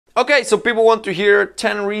Okay, so people want to hear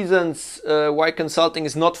 10 reasons why consulting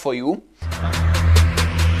is not for you.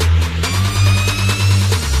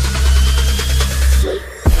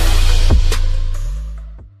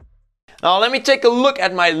 Now let me take a look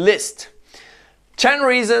at my list. 10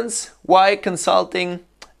 reasons why consulting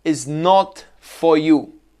is not for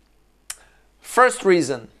you. First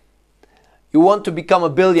reason, you want to become a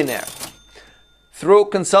billionaire.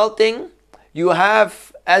 Through consulting, you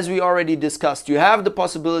have, as we already discussed, you have the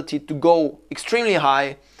possibility to go extremely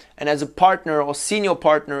high, and as a partner or senior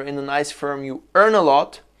partner in a nice firm, you earn a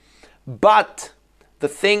lot. But the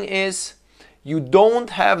thing is, you don't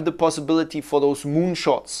have the possibility for those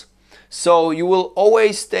moonshots. So you will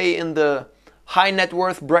always stay in the high net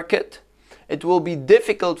worth bracket. It will be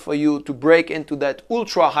difficult for you to break into that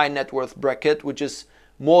ultra high net worth bracket, which is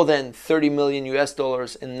more than 30 million US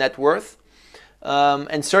dollars in net worth.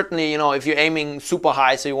 And certainly, if you're aiming super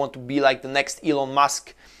high, so you want to be like the next Elon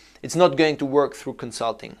Musk, it's not going to work through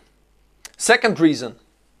consulting. Second reason,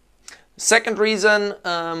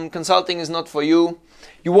 consulting is not for you.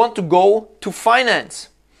 You want to go to finance.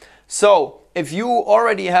 So if you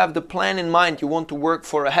already have the plan in mind, you want to work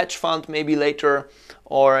for a hedge fund maybe later,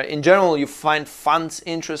 or in general you find funds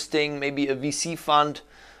interesting, maybe a VC fund,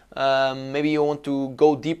 maybe you want to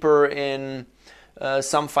go deeper in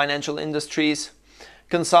some financial industries,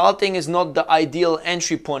 consulting is not the ideal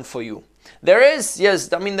entry point for you. There's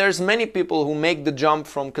many people who make the jump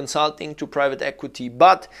from consulting to private equity,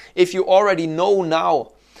 but if you already know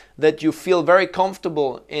now that you feel very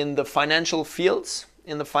comfortable in the financial fields,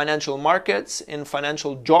 in the financial markets, in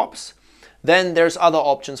financial jobs, then there's other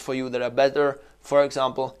options for you that are better, for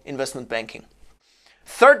example, investment banking.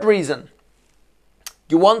 Third reason,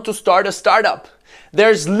 you want to start a startup.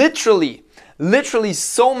 There's literally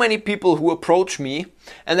so many people who approach me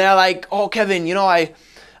and they're like, oh Kevin,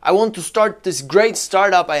 I want to start this great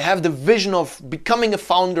startup. I have the vision of becoming a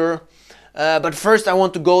founder, but first I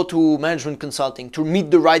want to go to management consulting to meet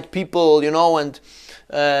the right people, and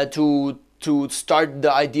to start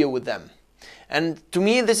the idea with them. And to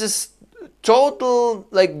me, this is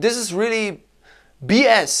this is really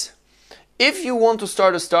BS. If you want to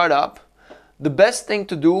start a startup, the best thing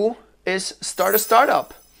to do is start a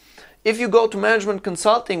startup. If you go to management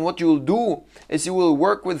consulting, what you will do is you will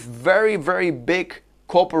work with very, very big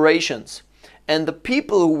corporations. And the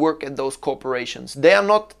people who work at those corporations, they are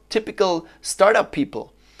not typical startup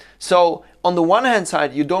people. So on the one hand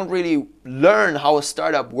side, you don't really learn how a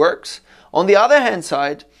startup works. On the other hand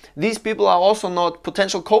side, these people are also not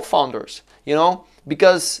potential co-founders,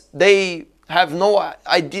 because they have no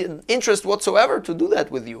interest whatsoever to do that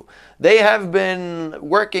with you. They have been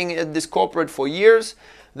working at this corporate for years.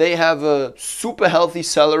 They have a super healthy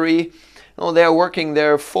salary. They are working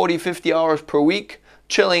there 40, 50 hours per week,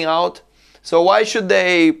 chilling out. So why should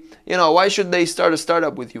they start a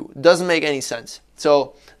startup with you? It doesn't make any sense.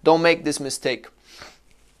 So don't make this mistake.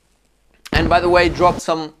 And by the way, drop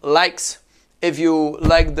some likes if you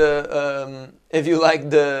like the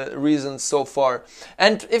reasons so far,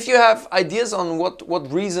 and if you have ideas on what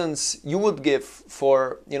reasons you would give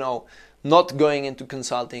for not going into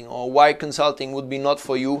consulting, or why consulting would be not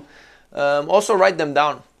for you, also write them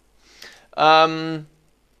down.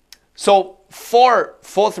 So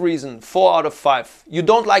fourth reason, 4 out of 5, you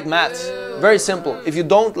don't like maths. Very simple. If you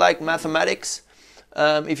don't like mathematics,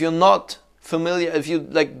 if you're not familiar, if you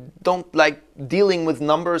don't like dealing with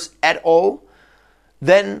numbers at all,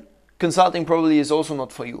 then consulting probably is also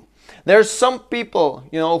not for you. There's some people,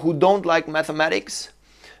 who don't like mathematics,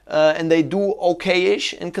 and they do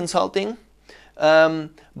okay-ish in consulting.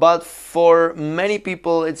 But for many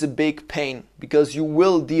people, it's a big pain because you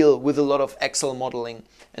will deal with a lot of Excel modeling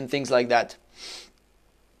and things like that.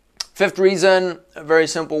 Fifth reason, a very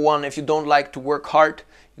simple one. If you don't like to work hard,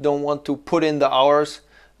 you don't want to put in the hours,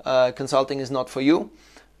 consulting is not for you.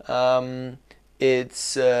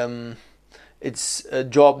 It's a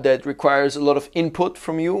job that requires a lot of input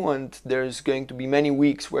from you, and there's going to be many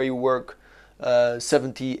weeks where you work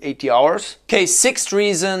 70, 80 hours. Okay, sixth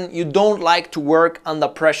reason, you don't like to work under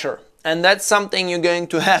pressure. And that's something you're going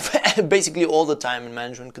to have basically all the time in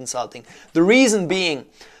management consulting. The reason being,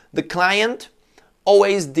 the client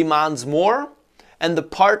always demands more, and the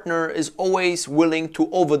partner is always willing to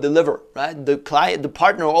over-deliver, right? The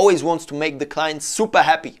partner always wants to make the client super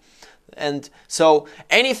happy. And so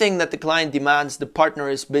anything that the client demands, the partner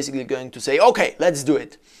is basically going to say, okay, let's do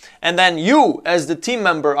it. And then you, as the team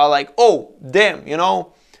member, are like, oh, damn,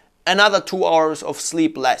 another 2 hours of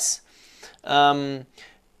sleep less.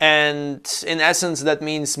 And in essence, that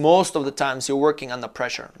means most of the times you're working under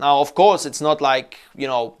pressure. Now, of course, it's not like,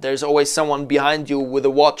 there's always someone behind you with a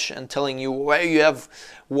watch and telling you, well, you have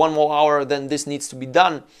 1 more hour, then this needs to be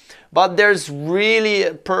done. But there's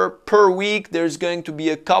really, per week, there's going to be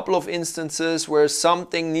a couple of instances where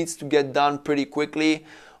something needs to get done pretty quickly,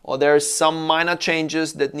 or there's some minor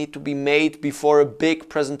changes that need to be made before a big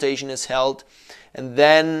presentation is held. And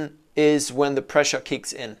then is when the pressure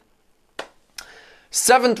kicks in.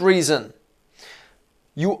 7th reason,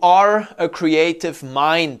 you are a creative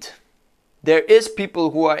mind. There is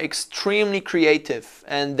people who are extremely creative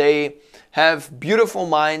and they have beautiful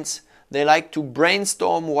minds. They like to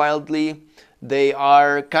brainstorm wildly. They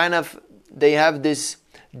have this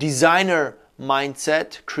designer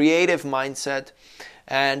mindset, creative mindset.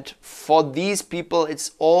 And for these people,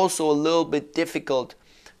 it's also a little bit difficult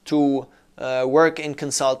to work in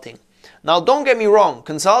consulting. Now, don't get me wrong,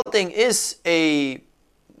 consulting is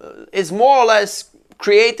more or less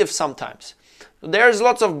creative sometimes. There's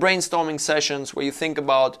lots of brainstorming sessions where you think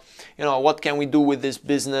about, what can we do with this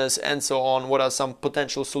business and so on, what are some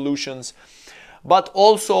potential solutions. But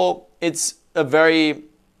also, it's a very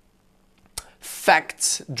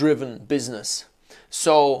facts-driven business.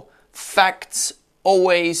 So, facts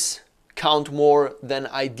always count more than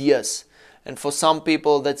ideas. And for some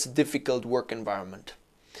people, that's a difficult work environment.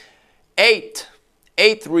 8th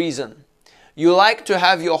reason, you like to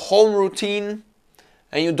have your home routine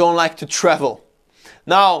and you don't like to travel.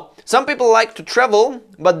 Now, some people like to travel,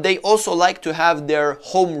 but they also like to have their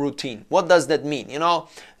home routine. What does that mean?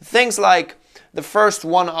 Things like the first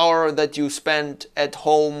 1 hour that you spend at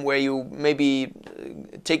home, where you maybe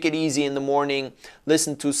take it easy in the morning,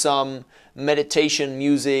 listen to some meditation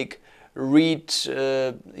music, read,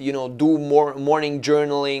 do more morning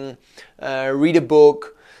journaling, read a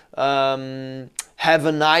book, have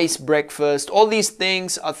a nice breakfast. All these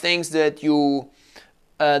things are things that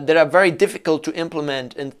that are very difficult to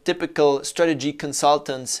implement in typical strategy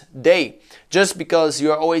consultant's day, just because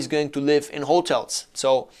you are always going to live in hotels.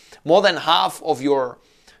 So more than half of your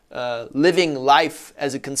living life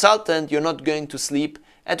as a consultant, you're not going to sleep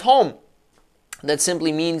at home. That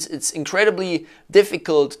simply means it's incredibly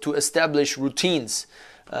difficult to establish routines.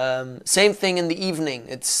 Same thing in the evening.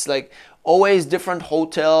 It's like always different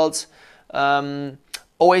hotels,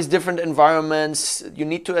 always different environments. You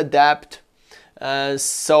need to adapt.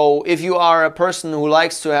 So if you are a person who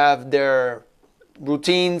likes to have their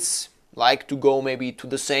routines, like to go maybe to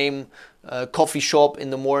the same coffee shop in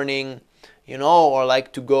the morning, or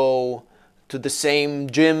like to go to the same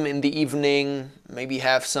gym in the evening, maybe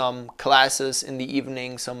have some classes in the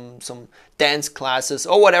evening, some dance classes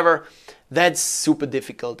or whatever, that's super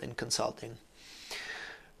difficult in consulting.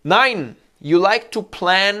 9, you like to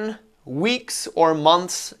plan weeks or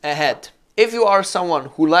months ahead. If you are someone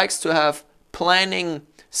who likes to have planning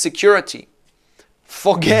security,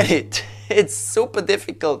 forget it. It's super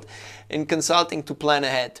difficult in consulting to plan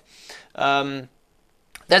ahead.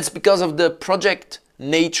 That's because of the project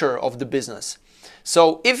nature of the business.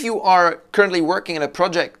 So if you are currently working in a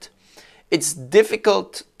project, it's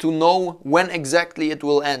difficult to know when exactly it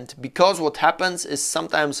will end, because what happens is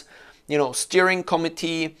sometimes, steering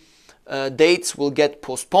committee dates will get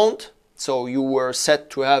postponed. So you were set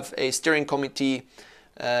to have a steering committee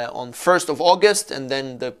on 1st of August, and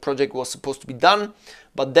then the project was supposed to be done,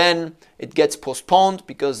 but then it gets postponed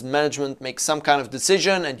because management makes some kind of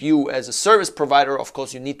decision, and you as a service provider, of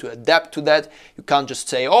course, you need to adapt to that. You can't just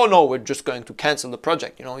say, oh no, we're just going to cancel the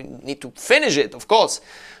project. You need to finish it, of course.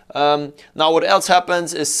 Now what else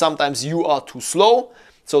happens is sometimes you are too slow,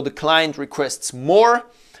 so the client requests more,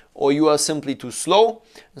 or you are simply too slow.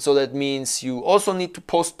 And so that means you also need to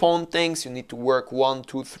postpone things. You need to work 1,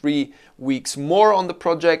 2, 3 weeks more on the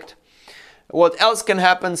project. What else can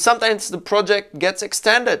happen? Sometimes the project gets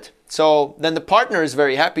extended. So then the partner is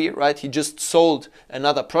very happy, right? He just sold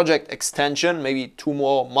another project extension, maybe 2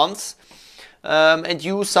 more months. And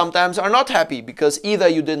you sometimes are not happy because either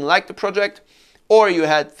you didn't like the project, or you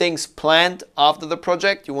had things planned after the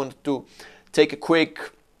project. You wanted to take a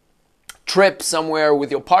quick trip somewhere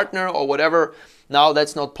with your partner or whatever. Now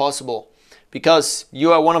that's not possible because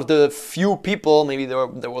you are one of the few people, maybe there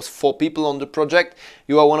was 4 people on the project,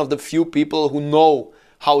 you are one of the few people who know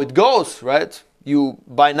how it goes, right?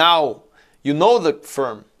 By now you know the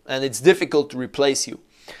firm and it's difficult to replace you.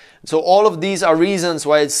 So all of these are reasons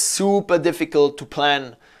why it's super difficult to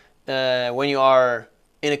plan when you are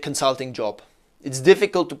in a consulting job. It's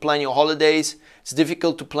difficult to plan your holidays, it's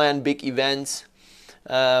difficult to plan big events,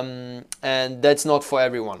 and that's not for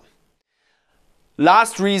everyone.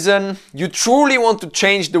 Last reason, you truly want to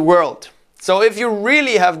change the world. So if you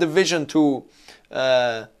really have the vision to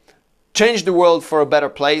change the world for a better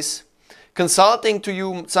place. Consulting to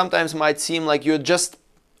you sometimes might seem like you're just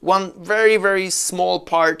one very, very small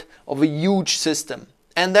part of a huge system.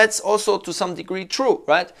 And that's also to some degree true,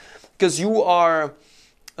 right? Because you are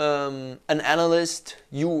an analyst,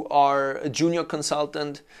 you are a junior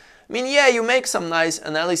consultant. I mean, yeah, you make some nice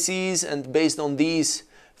analyses, and based on these,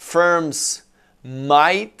 firms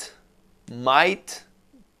might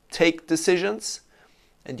take decisions,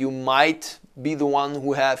 and you might be the one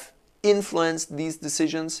who have influenced these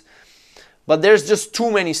decisions. But there's just too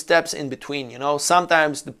many steps in between, you know.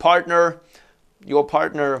 Sometimes the partner, your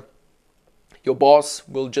boss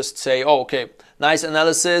will just say, oh, okay, nice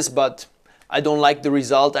analysis, but I don't like the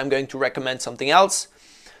result, I'm going to recommend something else.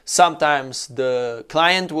 Sometimes the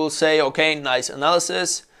client will say, okay, nice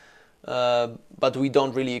analysis, but we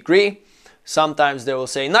don't really agree. Sometimes they will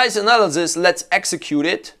say, nice analysis, let's execute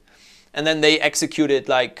it. And then they execute it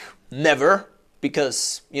like never,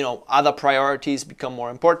 because, you know, other priorities become more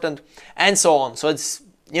important, and so on. So it's,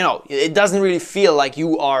 you know, it doesn't really feel like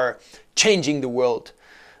you are changing the world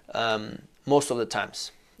most of the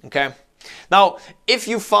times, okay? Now, if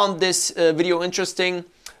you found this video interesting,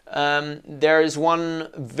 there is one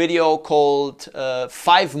video called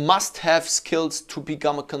 5 must-have skills to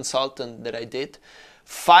become a consultant that I did.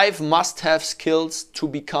 5 must-have skills to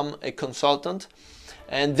become a consultant.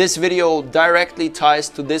 And this video directly ties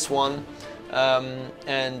to this one,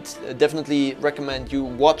 and definitely recommend you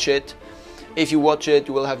watch it. If you watch it,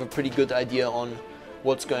 you will have a pretty good idea on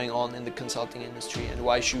what's going on in the consulting industry and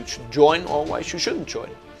why you should join or why you shouldn't join.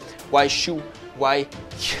 Why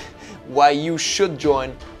you should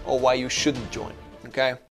join or why you shouldn't join, okay?